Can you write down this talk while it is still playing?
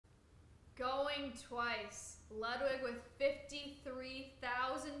Going twice. Ludwig with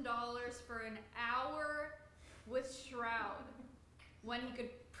 $53,000 for an hour with Shroud. When he could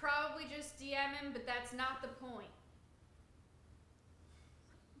probably just DM him, but that's not the point.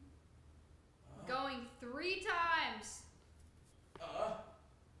 Going 3 times.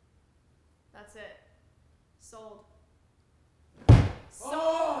 That's it. Sold.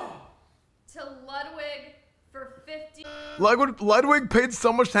 Sold to Ludwig for 50. Ludwig paid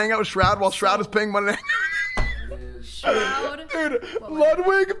so much to hang out with Shroud while Shroud is paying money. Shroud. Dude,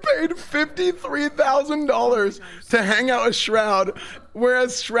 Ludwig paid $53,000 to hang out with Shroud,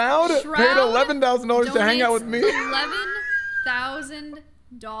 whereas Shroud paid $11,000 to hang out with me. $11,000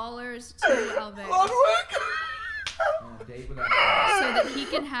 to Elvic. Ludwig. So that he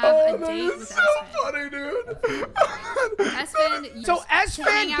can have a date with so funny, dude. Esfand, so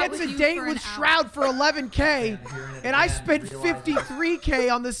Esfand gets a date with Shroud for $11K, and I spent $53K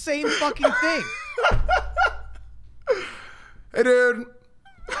on the same fucking thing. Hey, dude.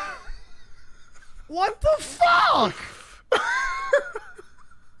 What the fuck?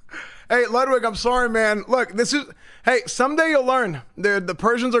 Hey, Ludwig, I'm sorry, man. Look, hey, someday you'll learn. The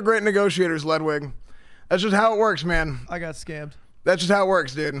Persians are great negotiators, Ludwig. That's just how it works, man. I got scammed. That's just how it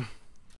works, dude.